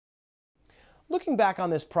Looking back on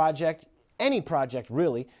this project, any project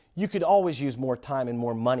really, you could always use more time and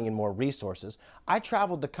more money and more resources. I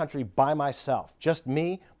traveled the country by myself, just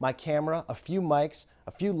me, my camera, a few mics,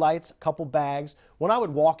 a few lights, a couple bags. When I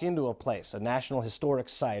would walk into a place, a National Historic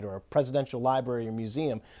Site or a presidential library or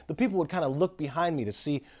museum, the people would kind of look behind me to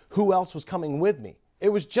see who else was coming with me.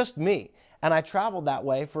 It was just me, and I traveled that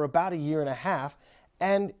way for about a year and a half,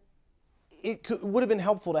 and would have been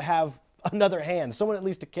helpful to have another hand, someone at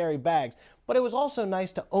least to carry bags, but it was also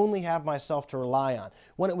nice to only have myself to rely on.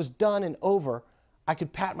 When it was done and over, I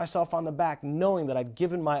could pat myself on the back knowing that I'd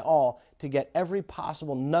given my all to get every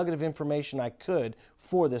possible nugget of information I could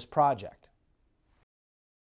for this project.